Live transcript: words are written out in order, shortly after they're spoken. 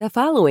The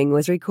following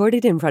was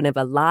recorded in front of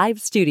a live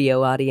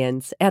studio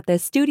audience at the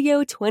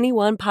Studio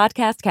 21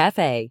 Podcast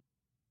Cafe.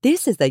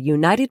 This is the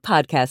United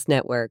Podcast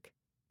Network.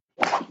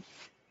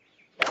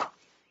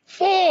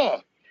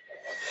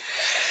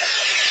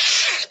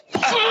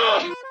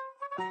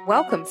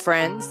 Welcome,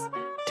 friends,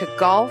 to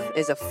Golf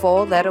is a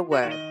Four-Letter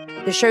Word,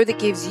 the show that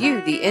gives you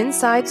the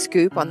inside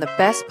scoop on the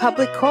best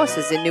public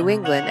courses in New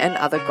England and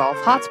other golf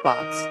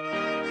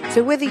hotspots.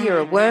 So whether you're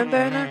a worm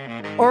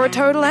burner or a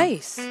total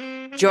ace,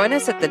 join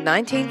us at the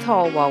 19th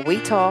hole while we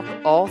talk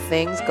all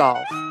things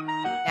golf.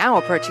 Now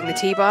approaching the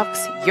tee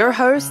box, your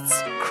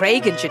hosts,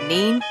 Craig and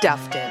Janine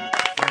Dufton.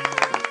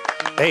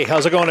 Hey,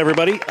 how's it going,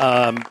 everybody?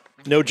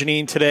 No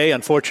Janine today.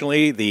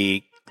 Unfortunately,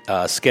 the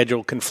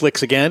schedule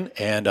conflicts again,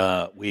 and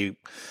we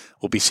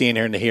will be seeing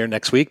her here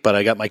next week. But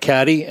I got my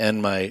caddy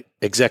and my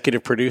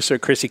executive producer,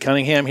 Chrissy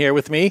Cunningham, here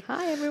with me.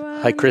 Hi,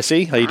 everyone. Hi,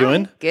 Chrissy. How you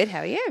doing? Good. How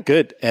are you?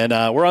 Good. And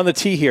we're on the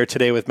tee here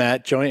today with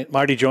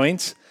Marty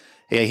Joins.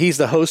 Yeah, he's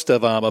the host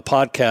of a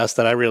podcast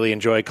that I really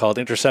enjoy called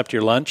Intercept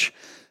Your Lunch.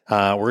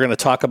 We're going to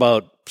talk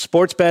about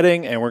sports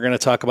betting, and we're going to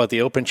talk about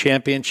the Open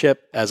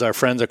Championship, as our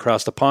friends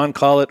across the pond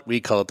call it.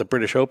 We call it the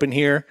British Open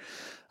here.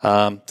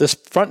 This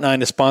front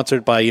nine is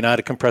sponsored by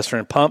United Compressor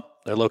and Pump.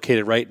 They're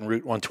located right in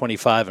Route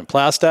 125 in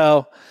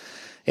Plastow.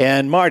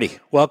 And Marty,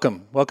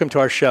 welcome. Welcome to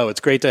our show. It's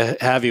great to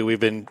have you.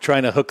 We've been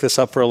trying to hook this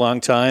up for a long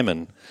time,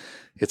 and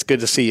it's good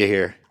to see you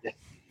here.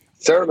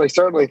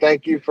 Certainly.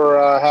 Thank you for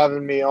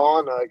having me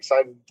on.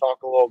 Excited to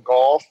talk a little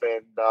golf,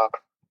 and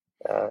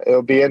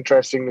it'll be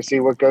interesting to see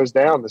what goes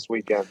down this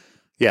weekend.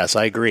 Yes,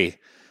 I agree.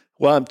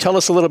 Well, tell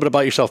us a little bit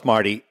about yourself,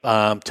 Marty.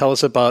 Tell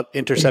us about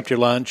Intercept Your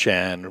Lunch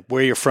and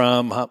where you're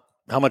from,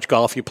 how much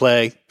golf you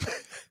play.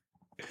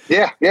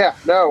 Again,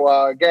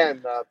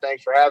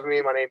 thanks for having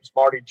me. My name's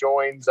Marty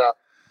Joins,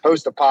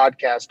 host a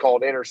podcast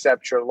called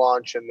Intercept Your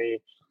Lunch, and the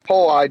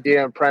whole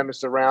idea and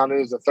premise around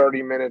it is a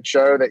 30-minute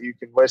show that you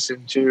can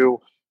listen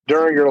to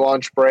during your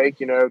lunch break.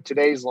 You know,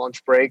 today's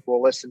lunch break,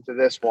 we'll listen to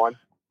this one.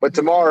 But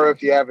tomorrow,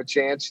 if you have a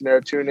chance,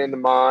 tune into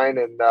mine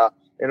and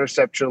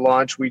Intercept Your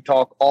Lunch. We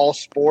talk all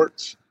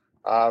sports.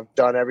 I've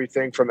done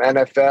everything from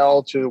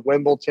NFL to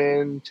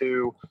Wimbledon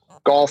to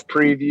golf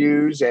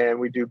previews, and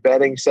we do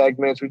betting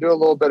segments. We do a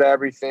little bit of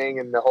everything,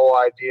 and the whole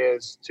idea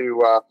is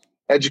to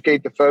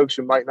educate the folks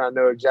who might not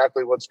know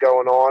exactly what's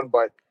going on,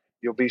 but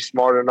you'll be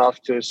smart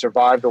enough to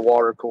survive the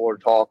water cooler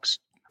talks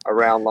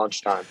around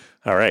lunchtime.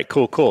 All right,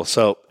 cool.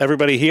 So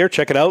everybody here,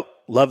 check it out.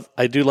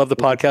 I do love the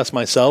podcast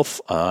myself.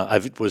 I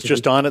was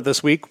just on it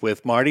this week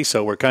with Marty,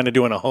 so we're kind of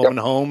doing a home and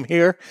home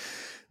here.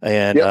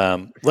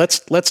 And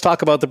let's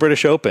talk about the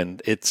British Open.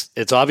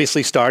 It's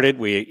obviously started.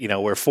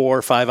 We're 4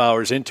 or 5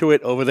 hours into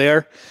it over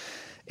there,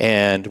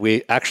 and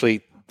we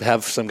actually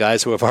have some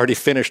guys who have already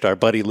finished. Our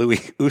buddy Louis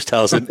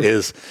Oosthuizen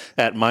is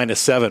at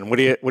 -7. What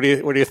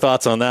are your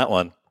thoughts on that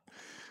one?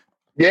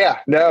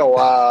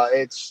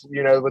 It's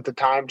with the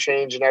time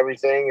change and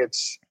everything,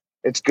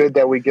 it's good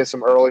that we get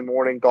some early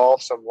morning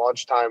golf, some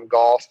lunchtime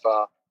golf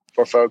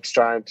for folks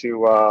trying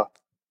to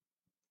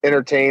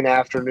entertain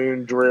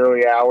afternoon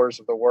dreary hours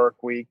of the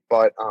work week.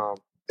 But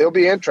it'll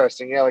be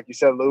interesting. Yeah, like you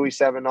said, Louis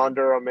 7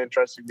 under. I'm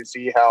interested to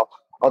see how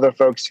other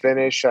folks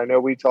finish. I know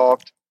we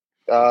talked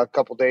a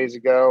couple days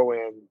ago,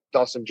 and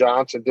Dustin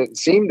Johnson didn't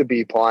seem to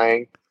be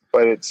playing,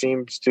 but it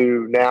seems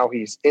to now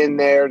he's in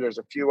there. There's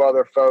a few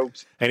other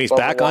folks. And he's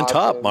back on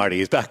top, Marty.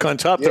 He's back on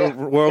top to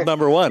world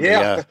number one.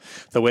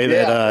 The way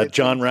that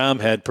John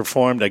Rahm had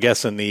performed, I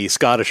guess, in the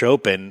Scottish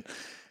Open,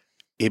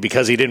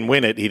 because he didn't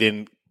win it, he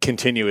didn't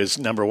continue as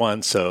number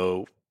one.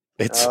 So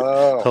it's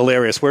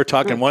hilarious. We're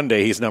talking one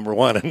day he's number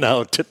one, and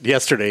now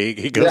yesterday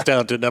he goes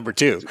down to number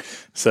 2.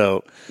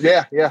 So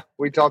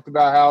we talked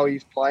about how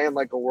he's playing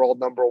like a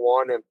world number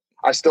one, and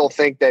I still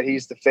think that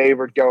he's the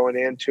favorite going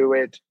into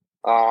it.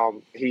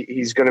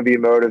 He's going to be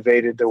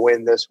motivated to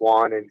win this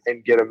one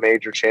and get a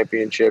major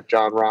championship.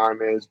 John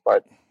Rahm is,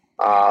 but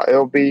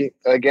it'll be,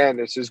 again,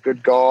 this is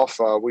good golf.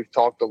 We've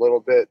talked a little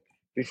bit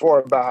before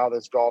about how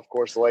this golf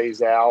course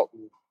lays out,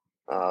 and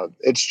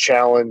its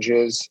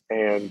challenges,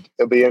 and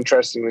it'll be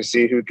interesting to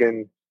see who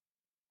can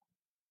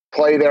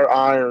play their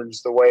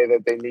irons the way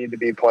that they need to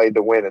be played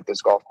to win at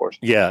this golf course.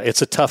 Yeah,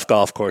 it's a tough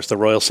golf course, the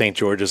Royal St.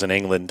 George's in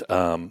England.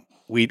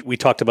 We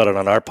talked about it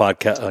on our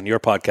podcast, on your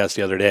podcast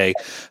the other day,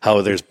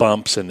 how there's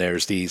bumps and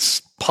there's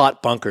these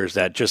pot bunkers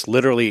that just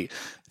literally,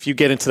 if you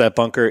get into that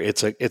bunker,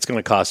 it's going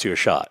to cost you a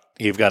shot.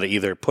 You've got to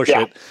either push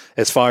it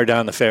as far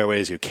down the fairway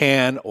as you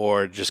can,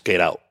 or just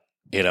get out.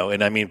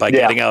 And I mean, by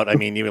getting out, I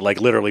mean, you would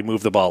like literally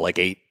move the ball like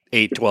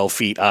 12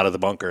 feet out of the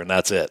bunker, and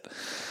that's it.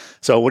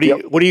 So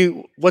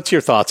what's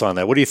your thoughts on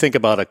that? What do you think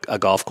about a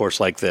golf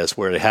course like this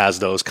where it has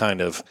those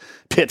kind of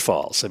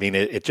pitfalls? I mean,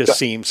 it just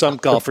seems some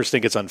golfers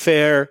think it's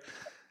unfair,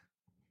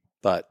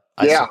 but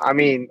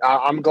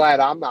I'm glad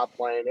I'm not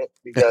playing it,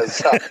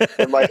 because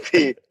it might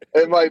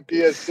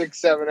be a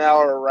 6-7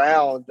 hour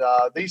round.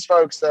 These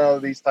folks, though,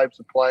 these types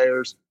of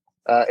players,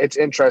 it's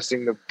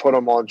interesting to put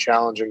them on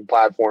challenging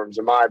platforms,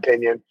 in my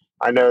opinion.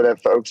 I know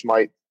that folks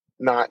might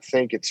not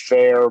think it's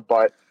fair,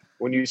 but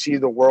when you see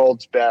the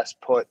world's best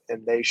put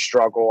and they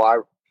struggle,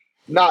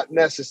 not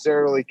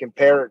necessarily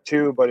compare it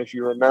to, but if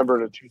you remember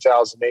the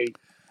 2008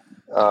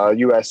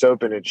 U.S.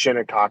 Open at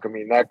Shinnecock, I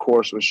mean, that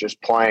course was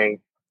just playing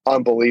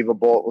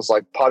unbelievable. It was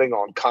like putting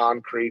on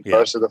concrete. Yeah.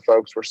 Most of the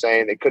folks were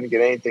saying they couldn't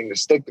get anything to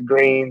stick the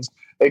greens.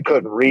 They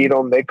couldn't read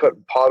them. They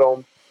couldn't putt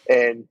them.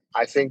 And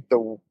I think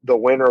the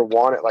winner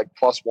won at like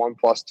 +1,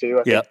 +2.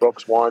 I think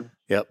Brooks won.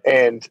 Yep.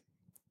 And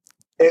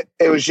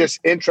it was just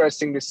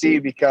interesting to see,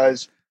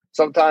 because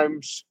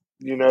sometimes,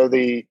 you know,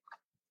 the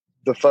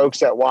folks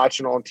that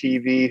watching on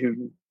TV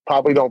who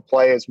probably don't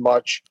play as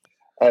much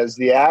as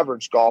the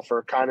average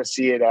golfer kind of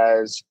see it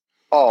as,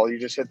 oh, you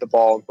just hit the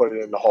ball and put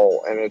it in the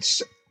hole. And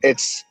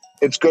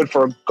it's good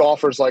for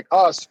golfers like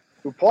us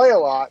who play a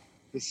lot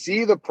to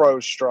see the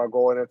pros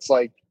struggle. And it's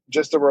like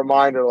just a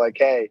reminder, like,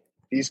 hey,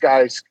 these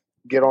guys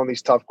get on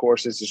these tough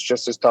courses. It's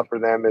just as tough for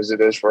them as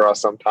it is for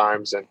us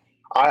sometimes. And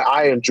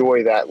I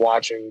enjoy that,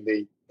 watching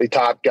the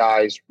top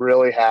guys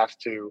really have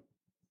to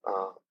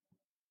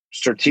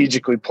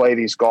strategically play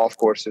these golf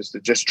courses to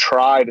just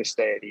try to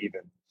stay at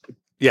even.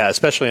 Yeah,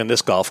 especially on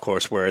this golf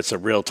course where it's a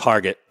real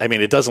target. I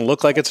mean, it doesn't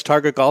look like it's a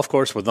target golf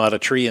course with not a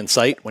tree in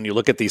sight. When you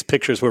look at these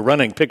pictures, we're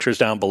running pictures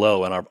down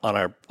below on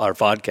our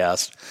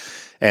podcast,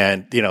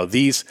 and you know,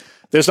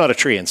 there's not a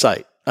tree in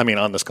sight. I mean,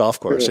 on this golf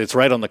course, it's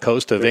right on the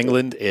coast of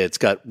England. It's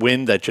got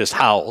wind that just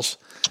howls,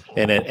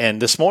 and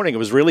this morning it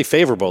was really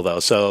favorable though.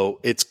 So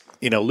it's,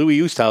 you know, Louis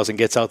Oosthuizen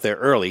gets out there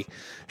early,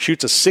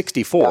 shoots a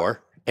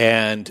 64,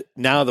 and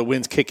now the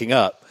wind's kicking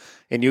up.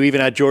 And you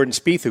even had Jordan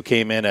Spieth, who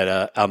came in at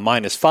a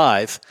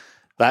 -5.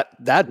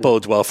 That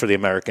bodes well for the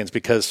Americans,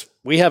 because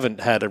we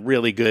haven't had a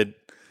really good,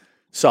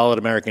 solid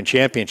American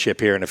championship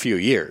here in a few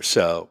years.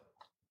 So,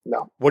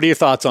 what are your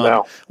thoughts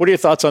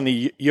on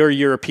your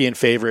European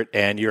favorite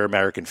and your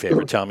American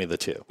favorite? Tell me the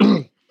two.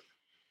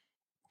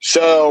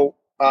 So,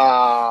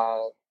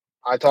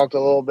 I talked a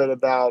little bit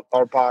about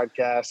our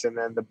podcast and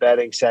then the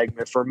betting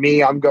segment. For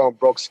me, I'm going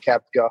Brooks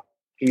Koepka.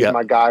 He's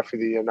my guy for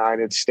the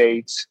United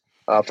States.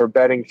 For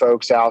betting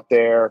folks out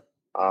there,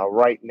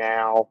 right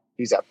now,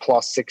 he's at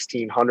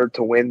 +1,600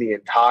 to win the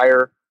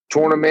entire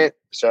tournament.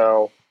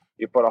 So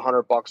you put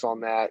 $100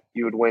 on that,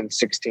 you would win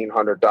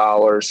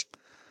 $1,600.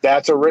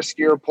 That's a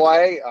riskier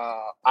play.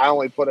 I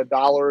only put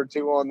 $1 or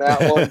 $2 on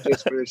that one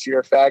just for the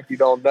sheer fact you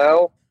don't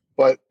know.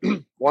 But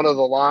one of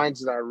the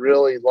lines that I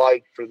really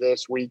like for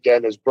this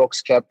weekend is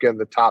Brooks Koepka in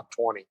the top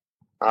 20.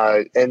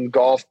 In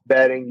golf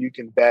betting, you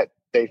can bet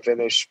they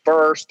finish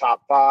first,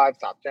 top 5,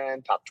 top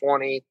 10, top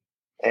 20.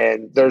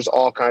 And there's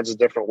all kinds of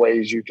different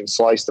ways you can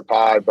slice the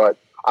pie. But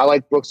I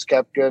like Brooks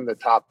Koepka in the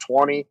top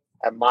 20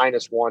 at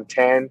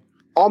 -110.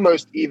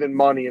 Almost even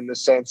money in the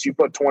sense you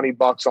put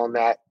 $20 on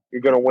that,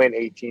 you're going to win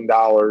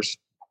 $18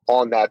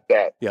 on that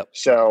bet. Yep.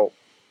 So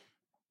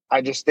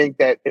I just think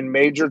that in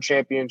major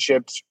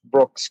championships,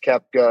 Brooks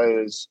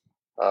Koepka is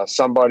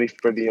somebody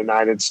for the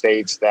United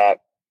States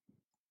that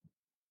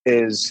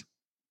is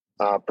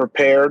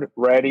prepared,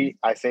 ready.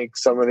 I think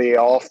some of the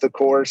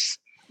off-the-course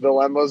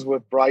dilemmas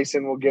with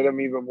Bryson will get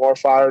him even more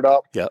fired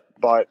up. Yep.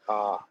 But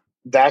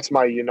that's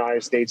my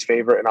United States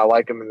favorite, and I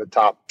like him in the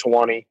top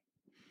 20.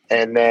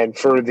 And then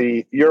for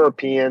the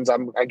Europeans,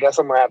 I guess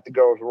I'm going to have to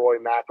go with Rory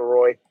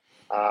McIlroy.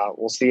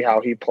 We'll see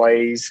how he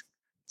plays,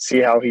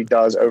 see how he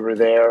does over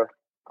there.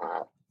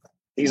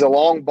 He's a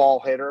long ball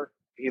hitter.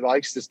 He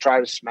likes to try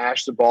to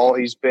smash the ball.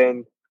 He's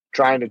been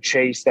trying to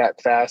chase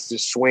that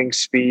fastest swing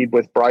speed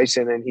with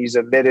Bryson, and he's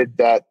admitted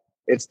that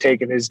it's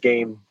taken his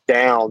game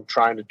down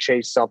trying to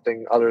chase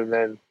something other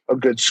than a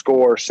good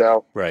score.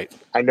 So right.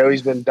 I know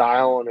he's been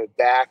dialing it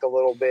back a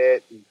little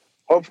bit. And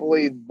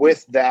hopefully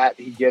with that,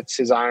 he gets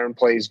his iron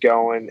plays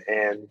going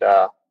and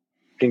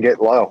can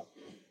get low.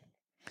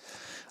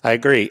 I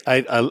agree.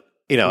 I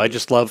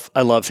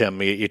love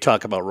him. You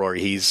talk about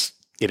Rory. He's,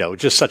 you know,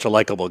 just such a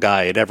likable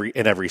guy in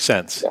every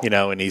sense, you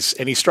know, and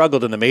he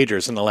struggled in the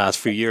majors in the last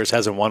few years,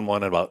 hasn't won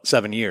one in about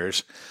 7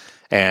 years.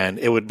 And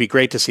it would be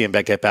great to see him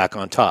get back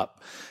on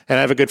top. And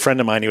I have a good friend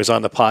of mine. He was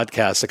on the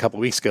podcast a couple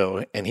of weeks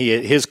ago, and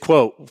his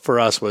quote for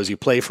us was, "You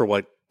play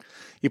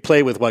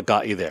with what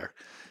got you there,"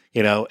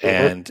 you know.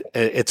 And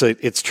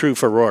it's true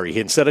for Rory.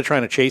 Instead of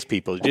trying to chase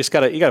people, you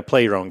gotta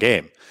play your own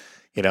game,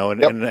 you know,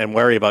 and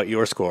worry about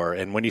your score.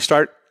 And when you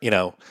start, you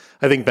know,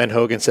 I think Ben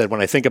Hogan said,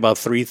 "When I think about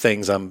 3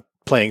 things, I'm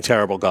playing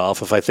terrible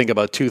golf. If I think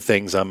about 2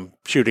 things, I'm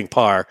shooting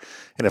par.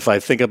 And if I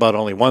think about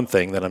only 1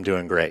 thing, then I'm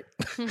doing great."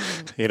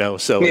 You know,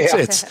 so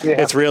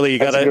it's really, you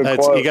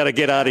gotta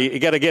get out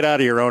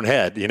of your own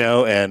head, you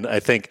know. And I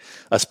think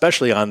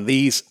especially on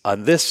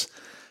this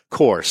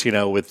course, you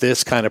know, with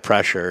this kind of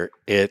pressure,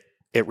 it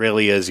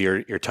really is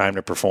your time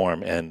to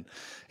perform. And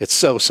it's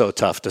so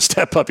tough to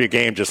step up your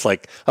game. Just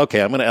like,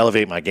 okay, I'm going to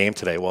elevate my game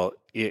today. Well,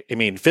 I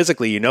mean,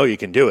 physically, you know, you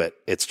can do it.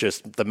 It's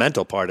just the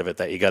mental part of it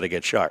that you got to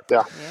get sharp.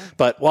 Yeah.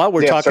 But while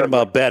we're talking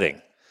about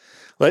betting,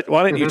 why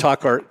don't you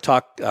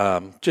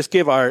just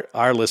give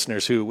our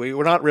listeners, who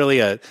we're not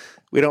really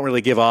we don't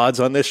really give odds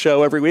on this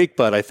show every week,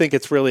 but I think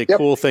it's really a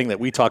cool thing that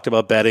we talked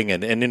about betting.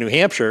 And in New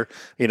Hampshire,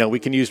 we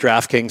can use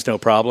DraftKings no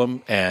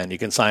problem, and you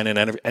can sign in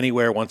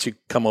anywhere once you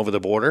come over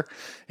the border,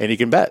 and you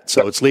can bet.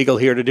 So it's legal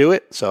here to do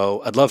it.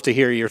 So I'd love to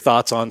hear your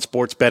thoughts on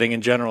sports betting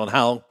in general and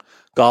how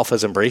golf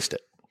has embraced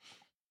it.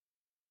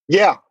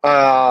 Yeah,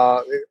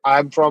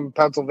 I'm from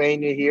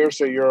Pennsylvania here,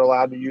 so you're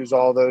allowed to use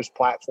all those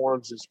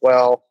platforms as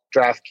well,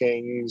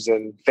 DraftKings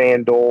and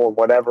FanDuel and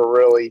whatever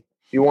really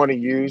you want to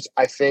use.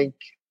 I think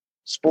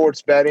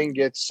sports betting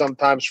gets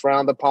sometimes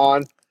frowned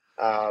upon.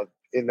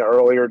 In the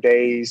earlier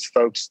days,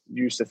 folks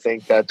used to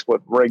think that's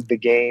what rigged the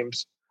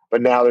games,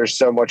 but now there's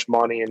so much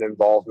money and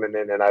involvement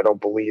in it, I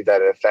don't believe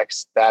that it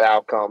affects that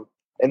outcome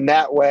in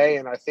that way.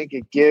 And I think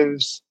it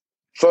gives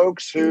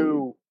folks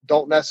who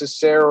don't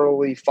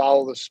necessarily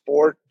follow the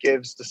sport,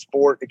 gives the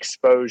sport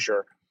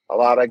exposure. A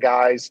lot of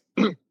guys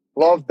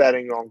love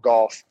betting on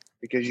golf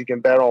because you can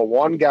bet on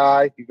one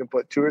guy, you can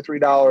put $2 or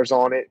 $3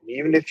 on it, and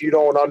even if you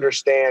don't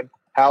understand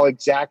how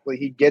exactly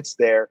he gets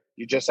there,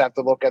 you just have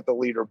to look at the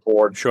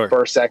leaderboard,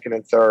 first, second,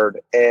 and third.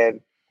 And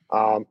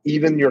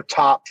even your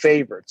top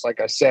favorites,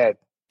 like I said,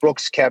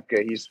 Brooks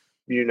Koepka, he's,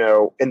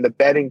 in the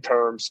betting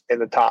terms in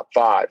the top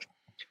 5,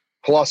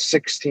 plus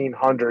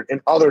 1,600. In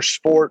other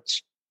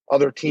sports,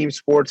 other team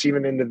sports,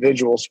 even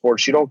individual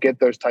sports, you don't get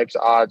those types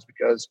of odds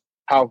because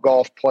how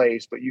golf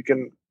plays, but you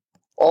can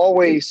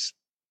always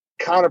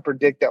kind of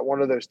predict that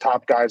one of those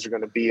top guys are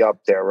going to be up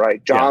there,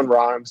 right? John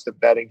Rahm's the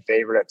betting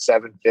favorite at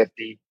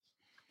 750.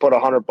 Put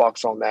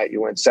 $100 on that,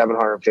 you win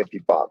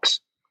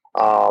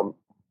 $750.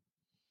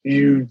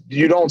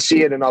 You don't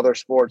see it in other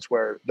sports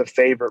where the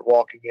favorite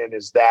walking in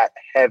is that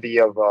heavy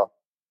of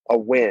a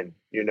win.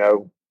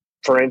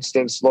 For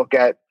instance, look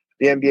at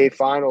the NBA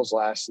Finals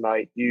last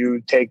night.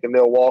 You take the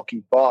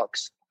Milwaukee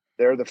Bucks;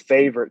 they're the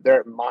favorite.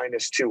 They're at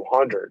minus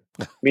 200,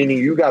 meaning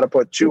you got to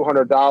put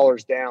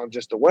 $200 down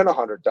just to win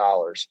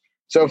 $100.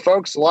 So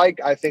folks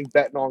I think,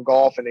 betting on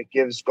golf, and it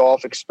gives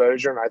golf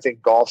exposure, and I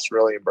think golf's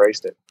really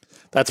embraced it.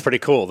 That's pretty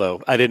cool,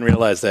 though. I didn't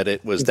realize that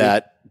it was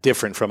that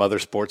different from other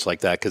sports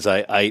like that. Because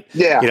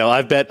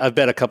I've bet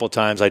a couple of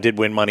times. I did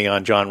win money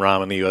on John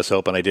Rahm in the U.S.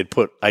 Open. I did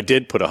put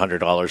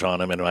 $100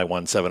 on him, and I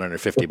won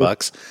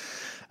 $750.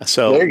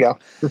 So there you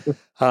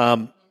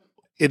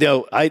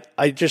go.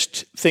 I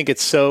just think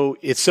it's so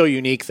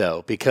unique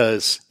though,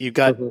 because you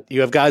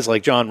have guys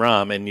like John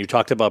Rahm, and you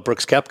talked about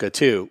Brooks Koepka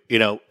too.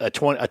 A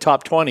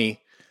top 20,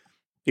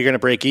 you're going to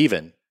break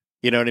even.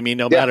 You know what I mean?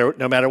 No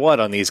matter what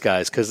on these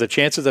guys, because the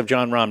chances of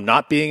John Rahm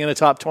not being in the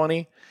top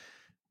 20,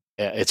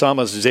 it's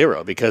almost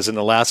zero, because in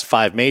the last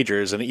 5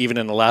 majors and even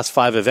in the last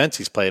 5 events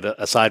he's played,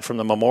 aside from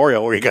the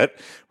Memorial where he got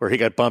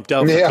bumped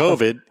out for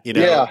COVID,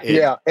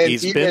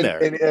 he's been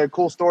there. And a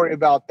cool story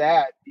about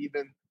that,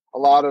 even a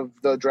lot of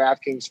the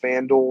DraftKings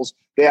FanDuels,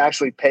 they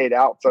actually paid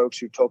out folks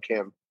who took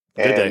him.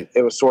 And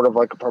it was sort of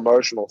like a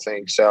promotional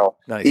thing. So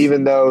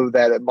even though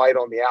that it might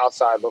on the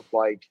outside look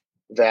like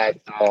that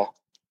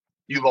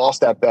you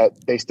lost that bet,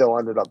 they still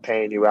ended up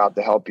paying you out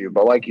to help you.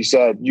 But like you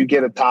said, you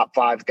get a top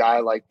 5 guy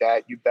like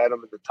that, you bet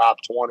him in the top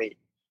 20.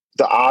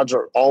 The odds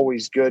are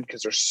always good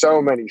because there's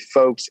so many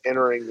folks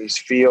entering these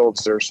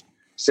fields. There's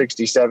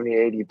 60, 70,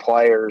 80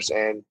 players,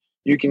 and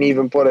you can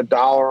even put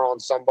 $1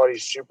 on somebody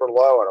super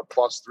low at a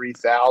plus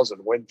 3,000,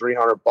 win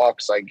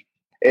 $300. Like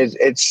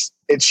it's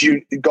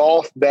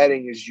golf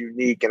betting is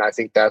unique, and I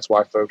think that's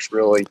why folks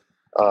really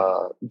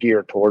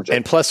gear towards it.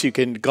 And plus, you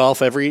can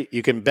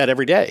bet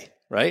every day.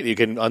 Right, you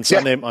can on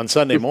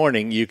Sunday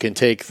morning you can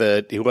take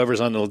whoever's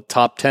on the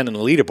top 10 in the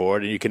leaderboard,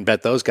 and you can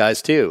bet those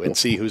guys too and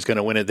see who's going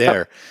to win it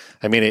there.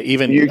 I mean, I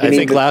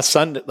think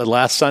the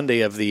last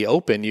Sunday of the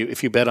Open,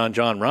 if you bet on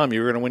John Rahm, you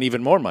were going to win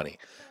even more money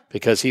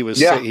because he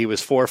was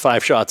 4 or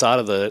 5 shots out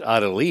of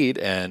the lead,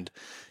 and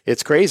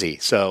it's crazy.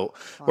 So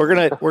we're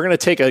gonna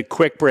take a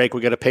quick break. We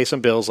got to pay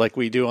some bills like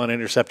we do on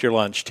Intercept Your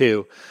Lunch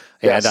too,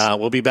 and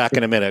we'll be back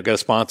in a minute. We've got a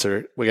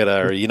sponsor. We got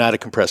our United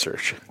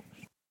Compressors.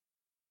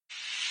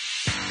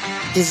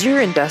 Does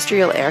your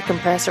industrial air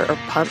compressor or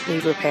pump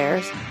need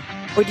repairs?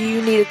 Or do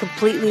you need a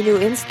completely new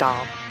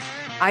install?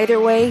 Either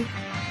way,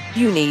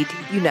 you need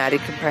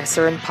United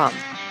Compressor and Pump.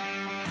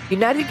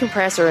 United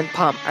Compressor and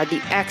Pump are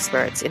the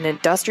experts in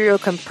industrial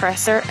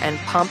compressor and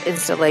pump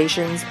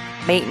installations,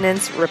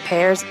 maintenance,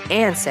 repairs,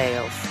 and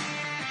sales.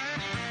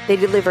 They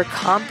deliver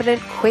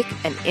competent, quick,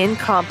 and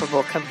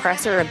incomparable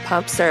compressor and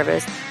pump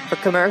service for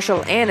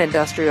commercial and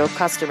industrial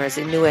customers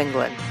in New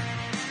England.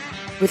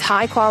 With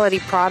high-quality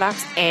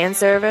products and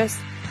service,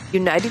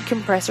 United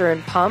Compressor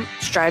and Pump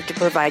strive to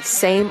provide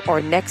same or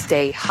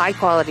next-day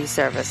high-quality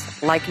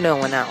service like no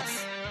one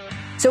else.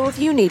 So if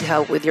you need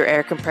help with your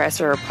air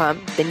compressor or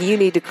pump, then you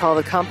need to call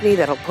the company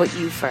that'll put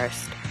you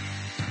first.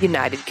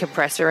 United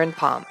Compressor and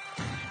Pump.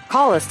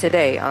 Call us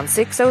today on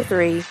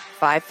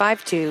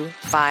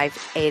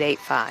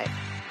 603-552-5885.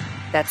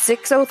 That's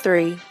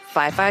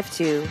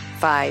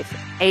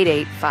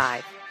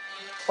 603-552-5885.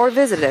 Or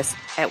visit us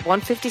at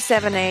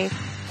 157A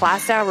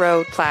Plastow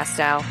Road,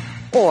 Plastow,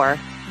 or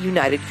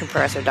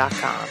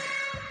UnitedCompressor.com.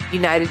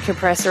 United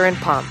Compressor and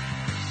Pump.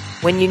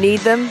 When you need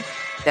them,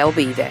 they'll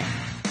be there.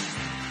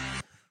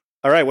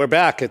 All right, we're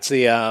back. It's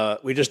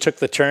we just took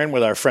the turn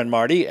with our friend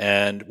Marty,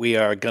 and we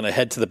are going to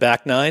head to the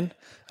back nine.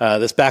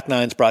 This back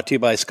nine is brought to you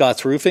by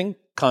Scott's Roofing.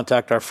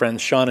 Contact our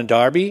friends Sean and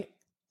Darby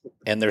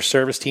and their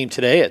service team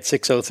today at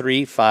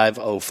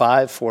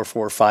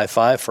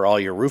 603-505-4455 for all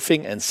your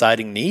roofing and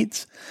siding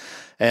needs.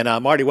 And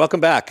Marty, welcome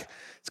back.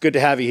 It's good to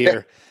have you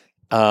here.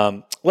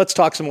 Let's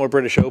talk some more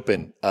British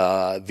Open.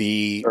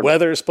 The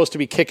weather is supposed to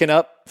be kicking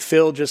up.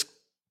 Phil just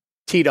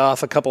teed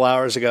off a couple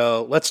hours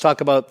ago. Let's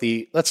talk about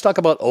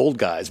old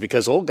guys,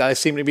 because old guys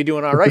seem to be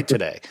doing all right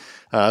today.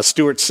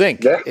 Stuart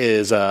Sink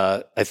is,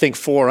 I think,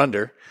 4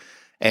 under,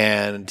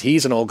 and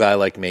he's an old guy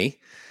like me.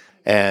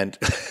 And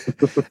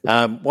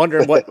I'm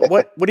wondering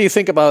what do you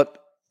think about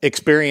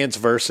experience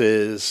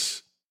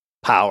versus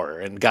power,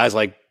 and guys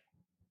like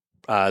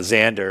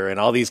Xander and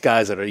all these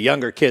guys that are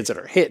younger kids that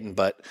are hitting,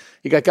 but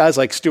you got guys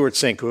like Stuart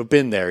Sink who have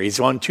been there. He's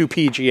won 2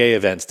 PGA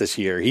events this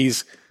year.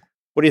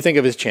 What do you think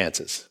of his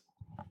chances?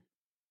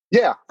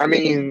 Yeah, I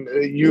mean,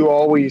 you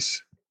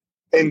always,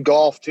 in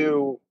golf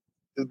too,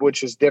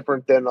 which is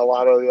different than a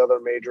lot of the other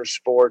major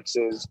sports,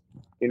 is,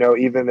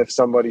 even if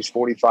somebody's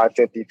 45,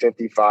 50,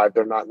 55,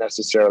 they're not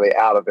necessarily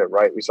out of it,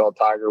 right? We saw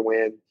Tiger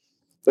win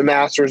the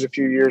Masters a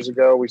few years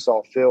ago. We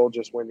saw Phil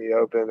just win the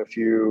Open a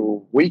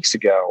few weeks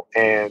ago.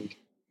 And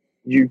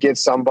you get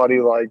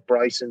somebody like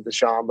Bryson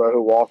DeChambeau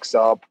who walks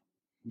up,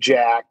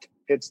 jacked,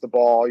 hits the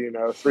ball,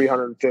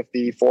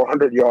 350,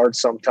 400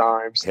 yards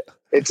sometimes. Yeah.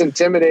 It's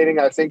intimidating,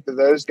 I think, to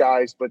those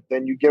guys, but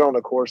then you get on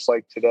a course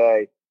like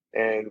today,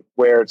 and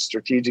where it's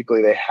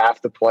strategically they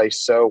have to play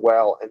so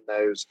well in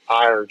those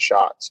iron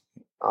shots.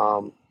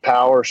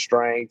 Power,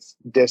 strength,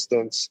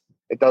 distance,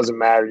 it doesn't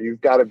matter.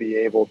 You've got to be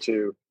able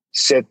to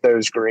sit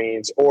those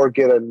greens or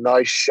get a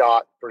nice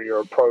shot for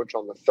your approach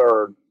on the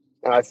third.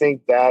 And I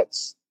think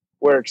that's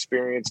where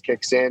experience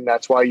kicks in.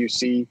 That's why you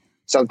see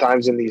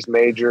sometimes in these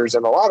majors,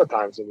 and a lot of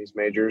times in these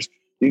majors,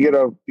 you get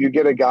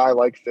a guy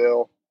like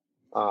Phil,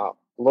 a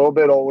little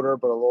bit older,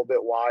 but a little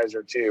bit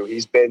wiser too.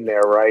 He's been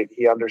there, right?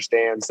 He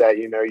understands that,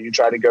 you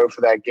try to go for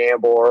that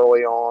gamble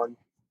early on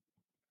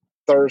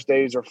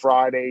Thursdays or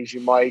Fridays. You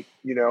might,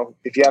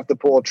 if you have to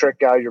pull a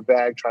trick out of your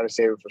bag, try to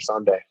save it for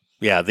Sunday.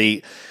 Yeah.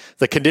 The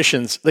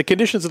conditions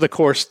of the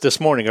course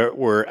this morning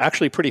were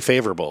actually pretty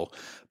favorable,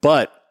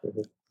 but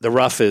the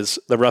rough is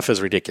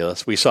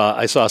ridiculous.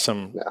 I saw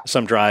some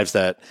drives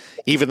that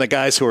even the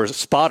guys who are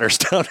spotters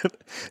down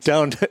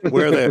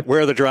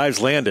where the drives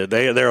landed,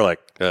 they're like,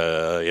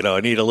 I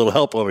need a little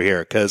help over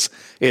here, because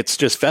it's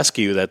just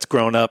fescue that's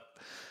grown up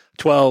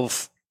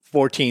 12,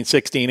 14,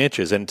 16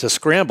 inches, and to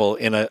scramble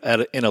in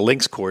a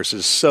links course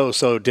is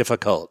so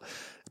difficult.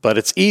 But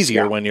it's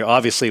easier when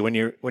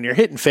you're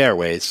hitting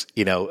fairways.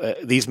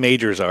 These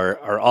majors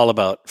are all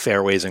about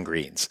fairways and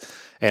greens,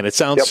 and it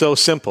sounds so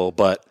simple,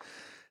 but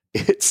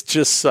it's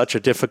just such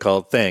a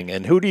difficult thing.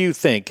 And who do you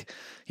think,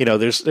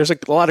 there's a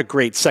lot of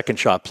great second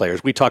shot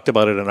players. We talked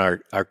about it in our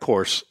on our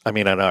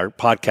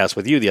podcast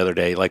with you the other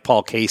day, like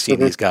Paul Casey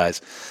and these guys.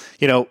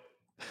 Give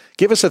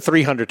us a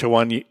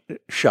 300-1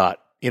 shot.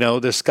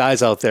 There's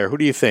guys out there. Who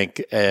do you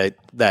think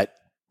that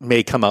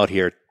may come out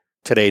here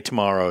today,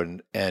 tomorrow,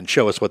 and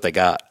show us what they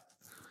got?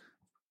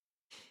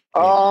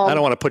 I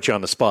don't want to put you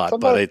on the spot,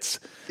 but it's...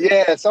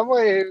 Yeah,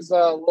 somebody who's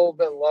a little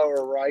bit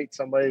lower, right?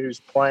 Somebody who's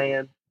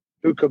playing,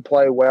 who could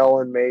play well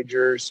in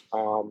majors.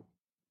 I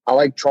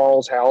like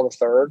Charles Howell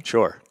III.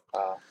 Sure.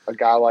 A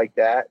guy like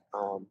that.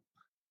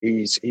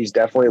 He's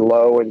definitely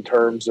low in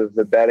terms of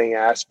the betting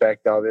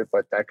aspect of it,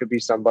 but that could be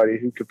somebody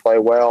who could play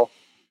well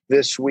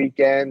this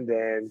weekend.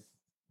 And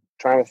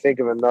trying to think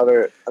of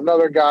another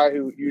guy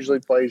who usually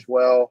plays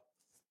well.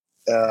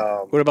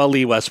 What about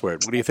Lee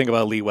Westwood? What do you think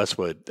about Lee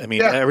Westwood? I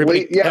mean,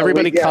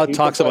 everybody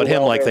talks about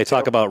him like they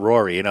talk about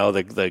Rory,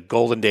 the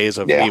golden days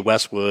of Lee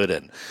Westwood,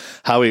 and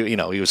how he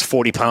was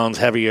 40 pounds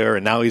heavier,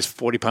 and now he's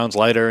 40 pounds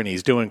lighter, and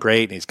he's doing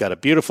great, and he's got a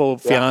beautiful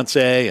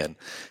fiance, and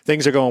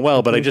things are going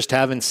well, but I just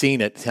haven't seen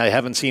it. I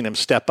haven't seen him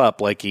step up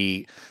like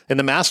in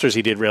the Masters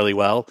he did really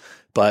well,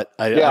 but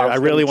I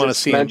really want to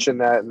see him. Mention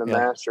that in the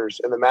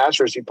Masters. In the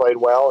Masters he played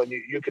well, and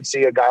you could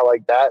see a guy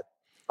like that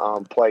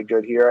play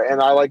good here.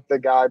 And I like the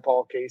guy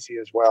Paul Casey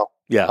as well.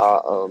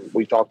 Yeah.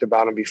 We talked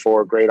about him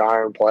before, great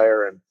iron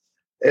player. And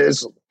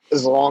as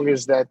long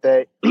as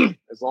like you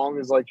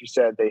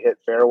said, they hit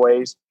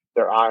fairways,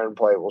 their iron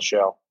play will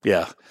show.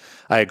 Yeah,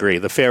 I agree.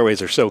 The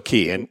fairways are so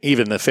key. And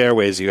even the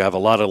fairways, you have a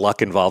lot of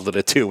luck involved in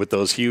it too, with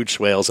those huge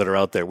swales that are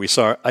out there.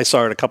 I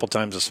saw it a couple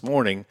times this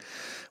morning,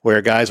 where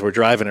guys were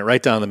driving it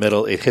right down the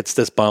middle. It hits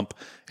this bump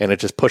and it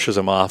just pushes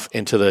them off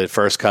into the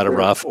first cut of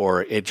rough,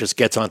 or it just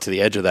gets onto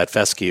the edge of that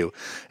fescue.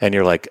 And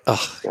you're like,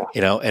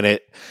 and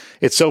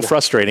it's so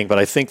frustrating. But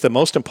I think the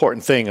most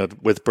important thing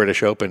with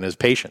British Open is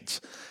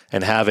patience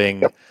and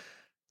having,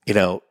 you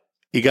kind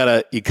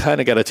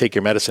of got to take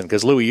your medicine,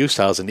 because Louis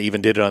Oosthuizen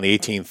even did it on the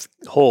 18th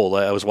hole.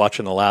 I was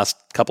watching the last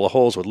couple of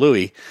holes with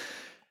Louis.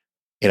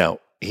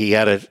 He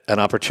had an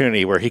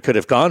opportunity where he could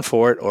have gone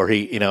for it, or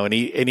he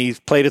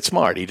played it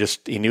smart. He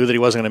knew that he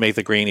wasn't going to make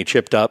the green. He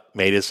chipped up,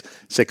 made his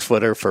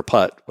 6-footer for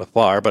putt with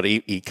par, but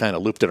he kind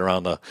of looped it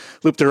around the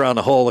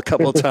hole a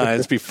couple of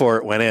times before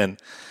it went in.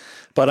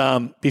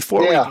 But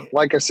before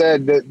like I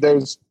said,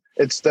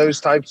 it's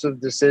those types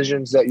of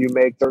decisions that you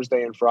make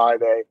Thursday and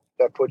Friday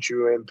that put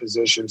you in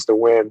positions to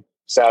win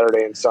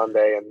Saturday and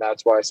Sunday, and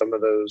that's why some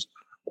of those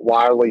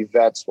wily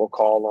vets, we'll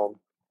call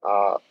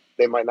them,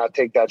 they might not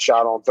take that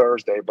shot on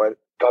Thursday, but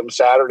come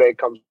Saturday,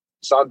 come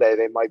Sunday,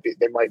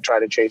 they might try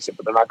to chase it,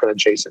 but they're not going to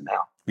chase it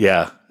now.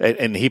 Yeah,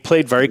 and he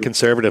played very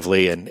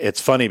conservatively, and it's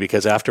funny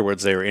because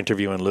afterwards they were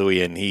interviewing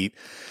Louis, and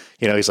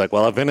he's like,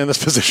 well, I've been in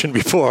this position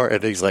before,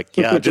 and he's like,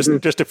 yeah,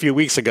 just a few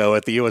weeks ago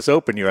at the U.S.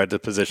 Open, you're at the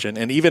position,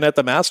 and even at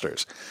the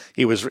Masters,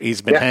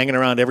 he's been hanging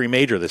around every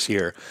major this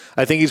year.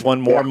 I think he's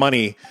won more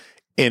money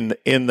in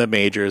the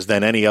majors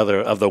than any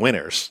other of the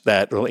winners.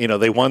 That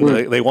they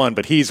won,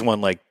 but he's won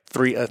like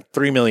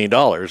 $3 million,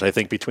 I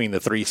think, between the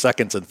 3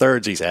 seconds and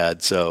thirds he's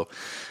had. So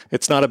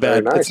it's not a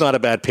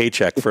bad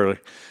paycheck for.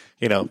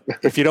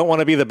 If you don't want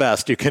to be the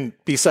best, you can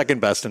be second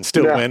best and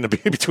still win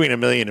between $1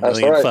 million and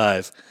 $1.5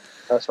 million.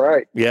 That's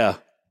right. Yeah.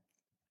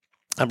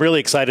 I'm really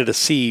excited to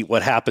see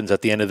what happens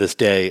at the end of this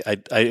day.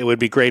 It would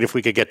be great if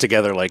we could get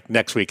together like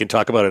next week and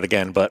talk about it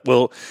again, but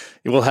we'll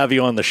have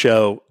you on the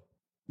show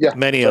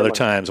many other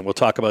times, and we'll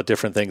talk about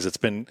different things. It's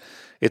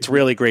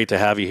really great to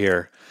have you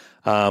here.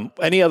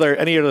 Any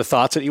other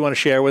thoughts that you want to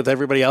share with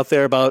everybody out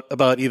there about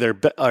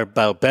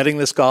about betting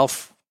this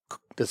golf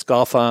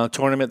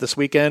tournament this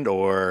weekend,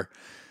 or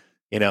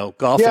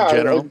golf in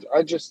general?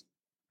 I just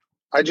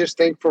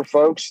think for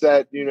folks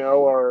that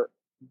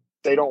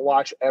they don't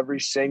watch every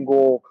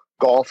single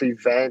golf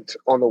event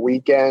on the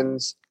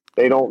weekends,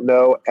 they don't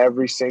know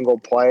every single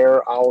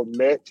player. I'll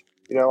admit,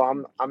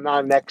 I'm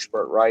not an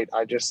expert, right?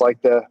 I just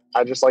like to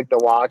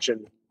watch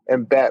and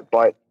bet.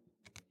 But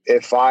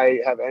if I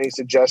have any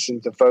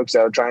suggestions to folks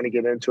that are trying to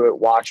get into it,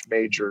 watch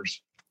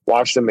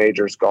the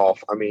majors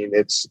golf. I mean,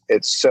 it's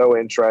so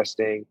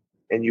interesting,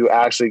 and you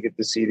actually get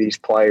to see these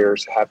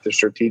players have to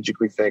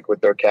strategically think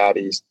with their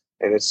caddies,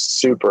 and it's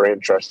super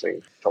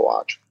interesting to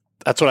watch.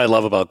 That's what I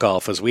love about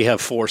golf is we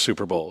have 4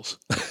 Super Bowls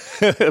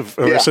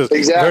versus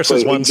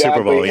one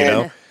Super Bowl,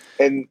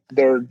 And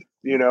they're,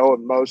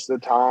 most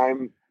of the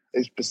time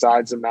is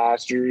besides the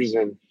Masters,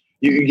 and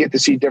you get to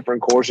see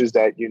different courses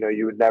that,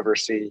 you would never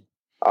see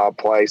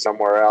play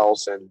somewhere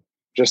else. And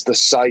just the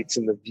sights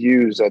and the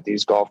views at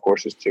these golf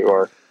courses too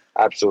are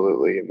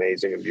absolutely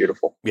amazing and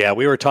beautiful. Yeah,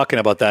 we were talking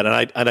about that.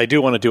 And I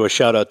do want to do a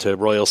shout out to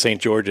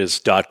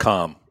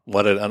RoyalStGeorges.com.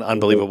 What an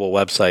unbelievable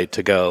website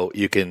to go.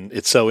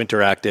 It's so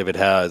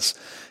interactive.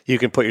 You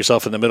can put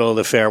yourself in the middle of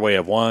the fairway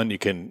of 1. You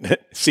can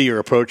see your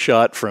approach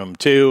shot from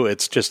 2.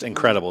 It's just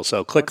incredible.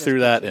 So click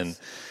through that and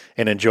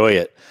enjoy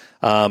it.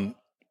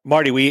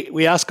 Marty,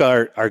 we ask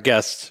our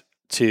guests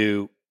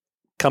to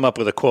come up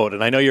with a quote,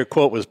 and I know your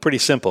quote was pretty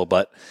simple,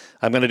 but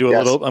I'm going to do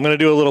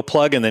a little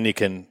plug, and then you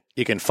can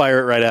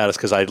fire it right at us,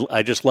 because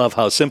I just love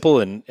how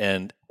simple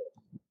and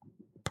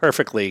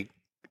perfectly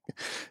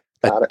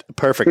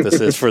perfect this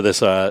is for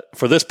this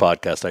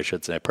podcast, I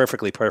should say.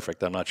 Perfectly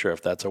perfect. I'm not sure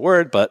if that's a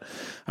word, but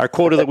our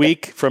quote of the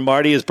week from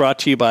Marty is brought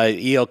to you by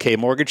ELK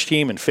Mortgage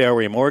Team and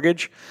Fairway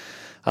Mortgage.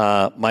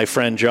 My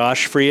friend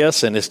Josh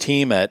Frias and his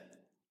team at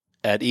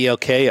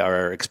ELK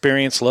are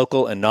experienced,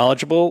 local, and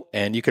knowledgeable,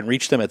 and you can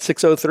reach them at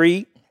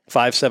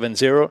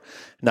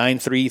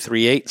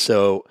 603-570-9338.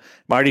 So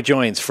Marty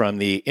joins from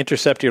the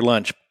Intercept Your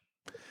Lunch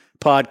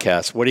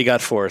podcast. What do you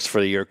got for us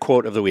for your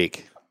quote of the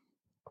week?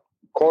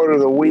 Quote of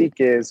the week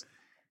is,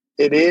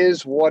 "It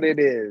is what it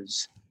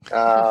is."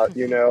 A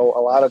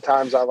lot of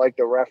times I like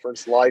to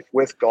reference life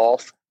with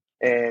golf,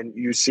 and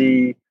you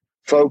see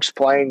folks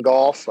playing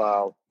golf,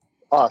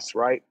 us,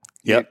 right?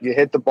 Yep. You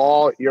hit the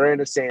ball, you're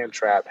in a sand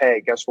trap.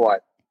 Hey, guess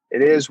what?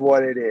 It is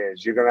what it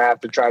is. You're going to have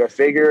to try to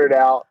figure it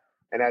out.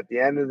 And at the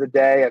end of the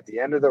day, at the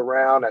end of the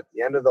round, at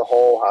the end of the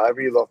hole,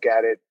 however you look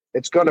at it,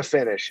 it's going to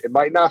finish. It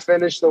might not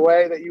finish the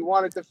way that you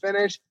want it to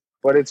finish,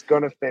 but it's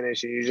going to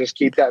finish. And you just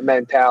keep that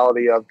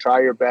mentality of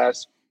try your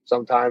best.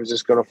 Sometimes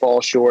it's going to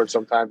fall short.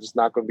 Sometimes it's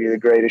not going to be the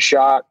greatest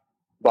shot.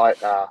 But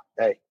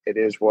hey, it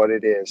is what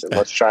it is, and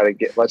let's try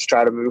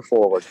to move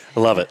forward.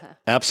 I love it,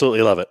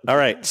 absolutely love it. All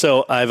right,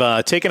 so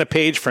I've taken a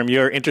page from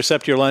your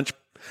Intercept Your Lunch,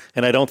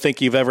 and I don't think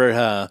you've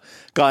ever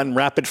gotten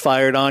rapid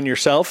fired on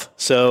yourself.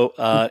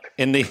 So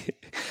in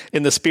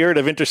the spirit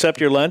of Intercept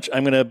Your Lunch,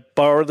 I'm going to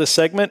borrow this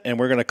segment, and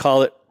we're going to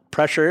call it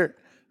pressure,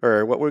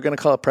 or what we're going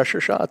to call it,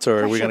 pressure shots,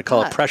 or we're going to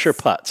call it pressure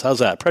putts. How's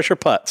that? Pressure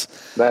putts.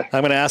 I'm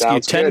going to ask you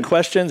 10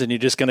 questions, and you're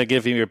just going to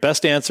give me your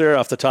best answer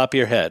off the top of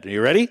your head. Are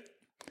you ready?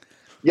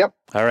 Yep.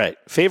 All right.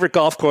 Favorite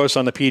golf course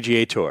on the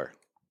PGA Tour?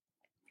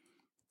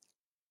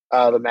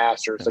 The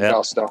Masters,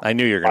 Augusta. I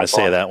knew you were going to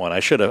say that one. I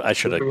should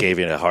have gave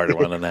you a harder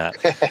one than that.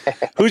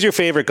 Who's your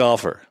favorite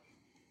golfer?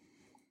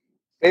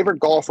 Favorite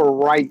golfer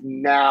right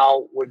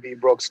now would be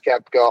Brooks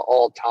Koepka,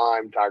 all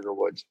time Tiger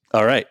Woods.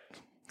 All right.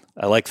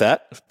 I like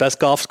that. Best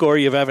golf score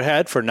you've ever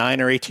had for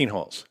 9 or 18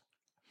 holes?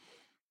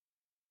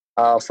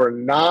 For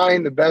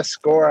 9, the best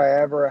score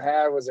I ever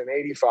had was an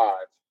 85.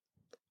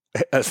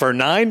 For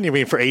 9? You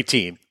mean for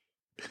 18?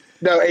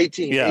 No,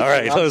 18. Yeah, 18, all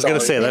right. I was going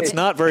to say, that's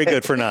not very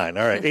good for 9.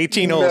 All right,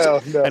 18 holes,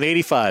 an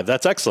 85.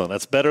 That's excellent.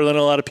 That's better than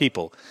a lot of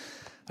people.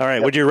 All right.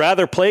 Yep. Would you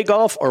rather play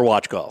golf or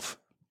watch golf?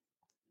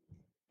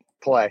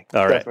 Play.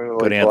 All right. Definitely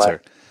good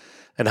answer.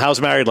 And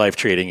how's married life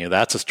treating you?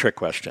 That's a trick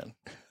question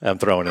I'm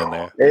throwing in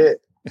there.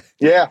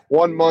 Yeah,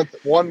 1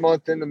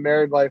 month into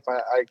married life,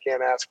 I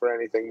can't ask for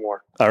anything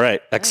more. All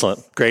right, excellent.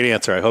 Nice. Great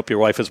answer. I hope your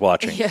wife is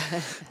watching. Yeah.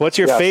 What's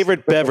your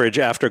favorite beverage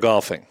after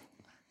golfing?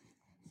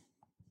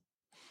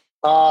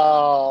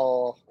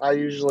 Oh, I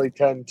usually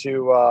tend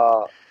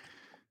to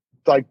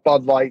like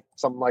Bud Light,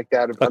 something like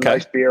that. A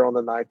nice beer on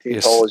the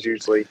 19th hole is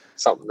usually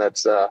something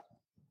that's up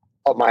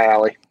my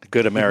alley.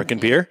 Good American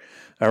beer.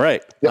 All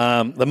right.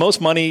 Yep. The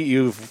most money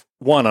you've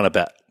won on a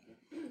bet?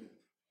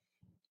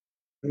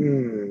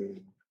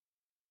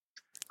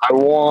 I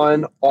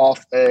won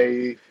off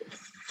a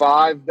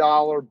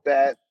 $5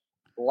 bet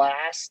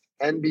last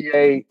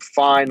NBA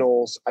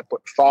Finals. I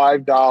put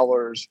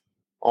 $5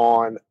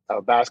 on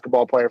a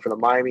basketball player for the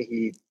Miami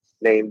Heat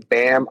named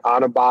Bam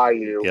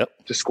Adebayo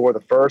to score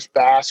the first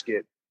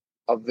basket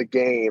of the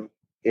game.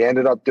 He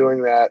ended up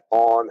doing that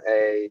on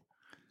a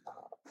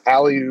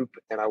alley-oop,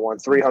 and I won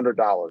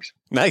 $300.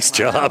 Nice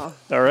job.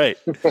 All right.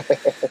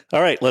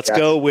 All right, let's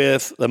go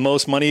with the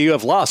most money you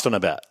have lost on a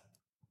bet.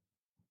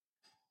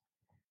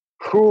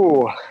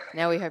 Whew.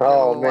 Now we hope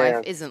your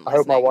wife isn't listening. I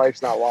hope my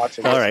wife's not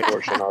watching. All right,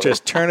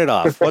 just turn it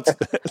off.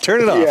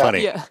 Turn it off,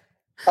 honey. Yeah.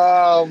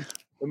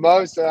 The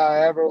most that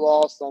I ever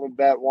lost on a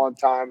bet one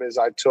time is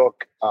I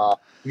took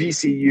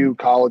VCU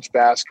college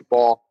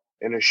basketball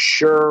in a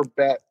sure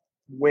bet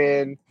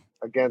win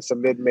against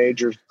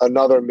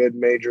another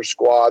mid-major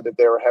squad that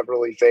they were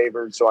heavily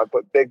favored. So I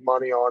put big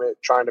money on it,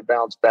 trying to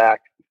bounce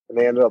back, and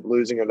they ended up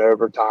losing in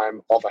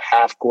overtime off a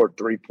half-court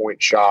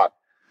three-point shot.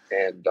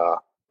 And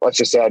let's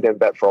just say I didn't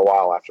bet for a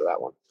while after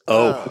that one.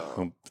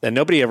 Oh, and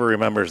nobody ever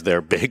remembers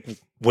their big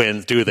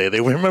wins, do they? They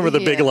remember the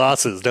big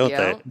losses, don't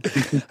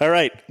they? All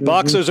right,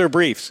 boxers or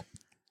briefs?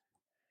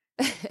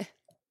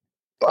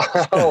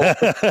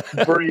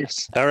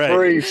 Briefs. All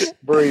right.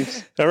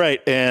 Briefs. All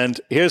right, and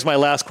here's my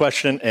last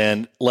question.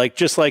 And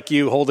just like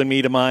you holding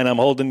me to mine, I'm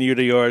holding you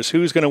to yours.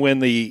 Who's going to win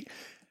the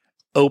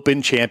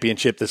Open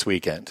Championship this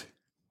weekend?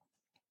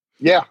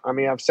 Yeah, I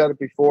mean, I've said it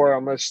before.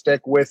 I'm going to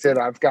stick with it.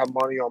 I've got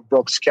money on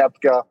Brooks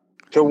Koepka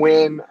to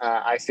win.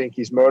 I think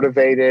he's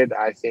motivated.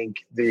 I think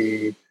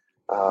the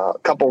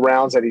couple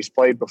rounds that he's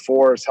played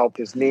before has helped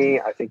his knee.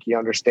 I think he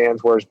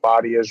understands where his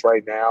body is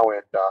right now,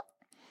 and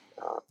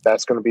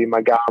that's going to be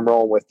my guy I'm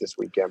rolling with this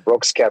weekend,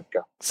 Brooks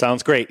Koepka.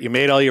 Sounds great. You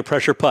made all your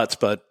pressure putts,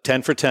 but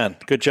 10 for 10.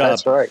 Good job.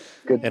 That's right.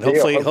 Good. And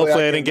hopefully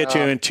I didn't get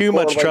you in too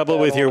much trouble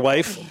with your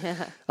wife.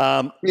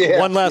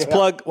 One last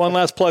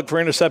plug for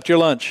Intercept Your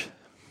Lunch.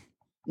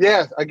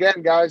 Yeah,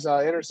 again, guys,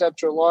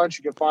 Intercept Your Lunch.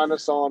 You can find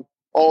us on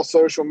all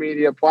social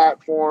media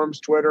platforms,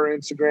 Twitter,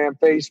 Instagram,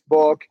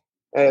 Facebook,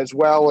 as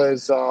well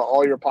as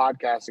all your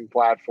podcasting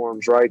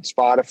platforms, right?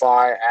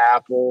 Spotify,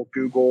 Apple,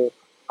 Google.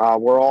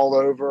 We're all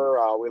over.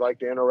 We like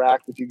to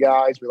interact with you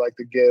guys. We like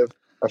to give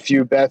a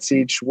few bets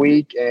each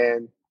week.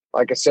 And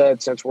like I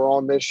said, since we're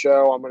on this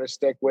show, I'm going to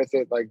stick with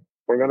it. Like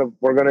we're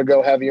gonna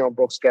go heavy on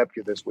Brooks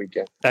Koepka this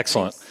weekend.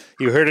 Excellent.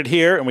 You heard it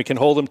here, and we can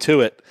hold him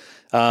to it.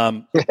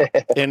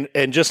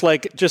 And just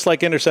like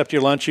Intercept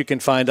Your Lunch, you can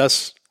find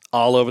us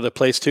all over the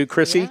place too.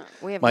 Chrissy,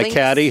 my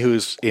caddy,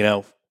 who's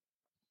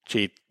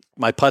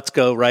my putts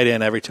go right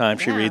in every time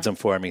she reads them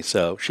for me.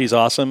 So she's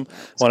awesome.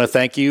 I want to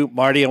thank you,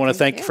 Marty. I want to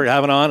thank you for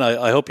having on.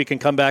 I hope you can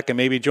come back and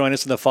maybe join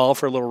us in the fall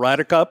for a little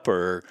Ryder Cup,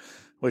 or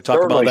we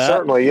talk about that.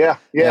 Certainly, yeah.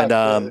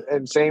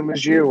 And same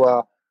as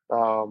you.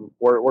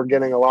 We're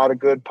getting a lot of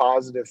good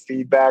positive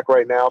feedback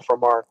right now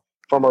from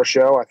our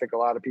show. I think a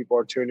lot of people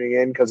are tuning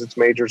in because it's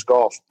Majors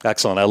Golf.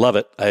 Excellent. I love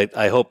it.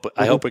 I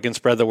hope we can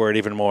spread the word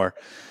even more.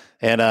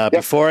 And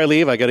before I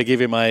leave, I got to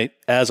give you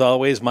as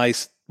always,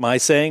 my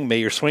saying, may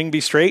your swing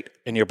be straight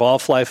and your ball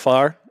fly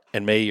far,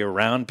 and may your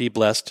round be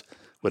blessed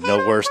with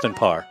no worse than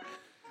par.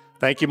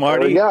 Thank you,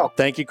 Marty.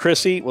 Thank you,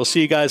 Chrissy. We'll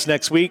see you guys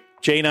next week.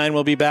 J9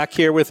 will be back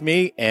here with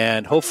me,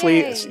 and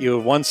hopefully you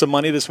have won some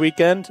money this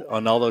weekend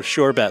on all those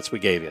sure bets we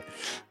gave you.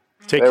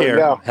 Take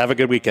care. Have a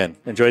good weekend.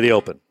 Enjoy the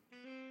Open.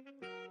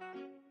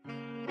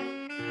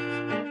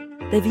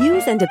 The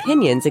views and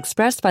opinions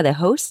expressed by the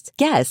hosts,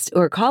 guests,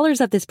 or callers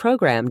of this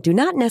program do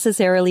not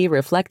necessarily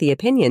reflect the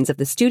opinions of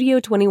the Studio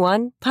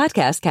 21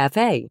 Podcast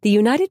Cafe, the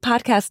United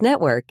Podcast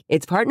Network,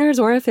 its partners,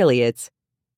 or affiliates.